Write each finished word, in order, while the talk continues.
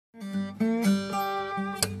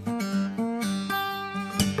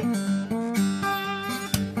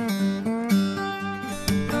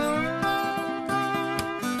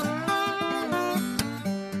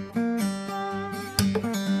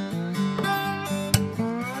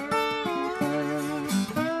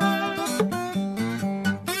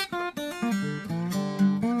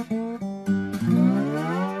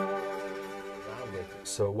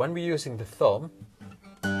when we're using the thumb,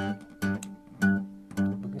 we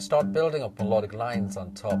can start building up melodic lines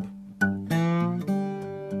on top.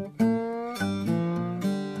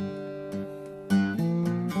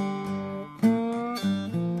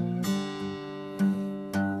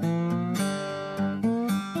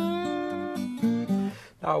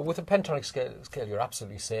 Now, with a pentatonic scale, you're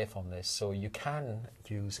absolutely safe on this, so you can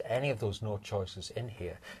use any of those note choices in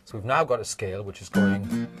here. So we've now got a scale which is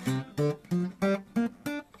going...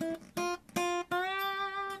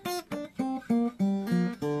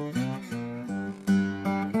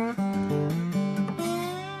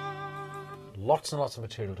 Lots and lots of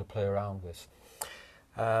material to play around with.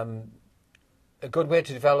 A good way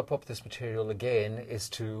to develop up this material again is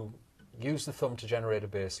to use the thumb to generate a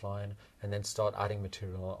bass line and then start adding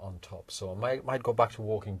material on top. So I might go back to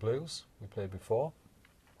Walking Blues we played before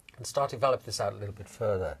and start to develop this out a little bit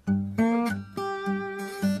further.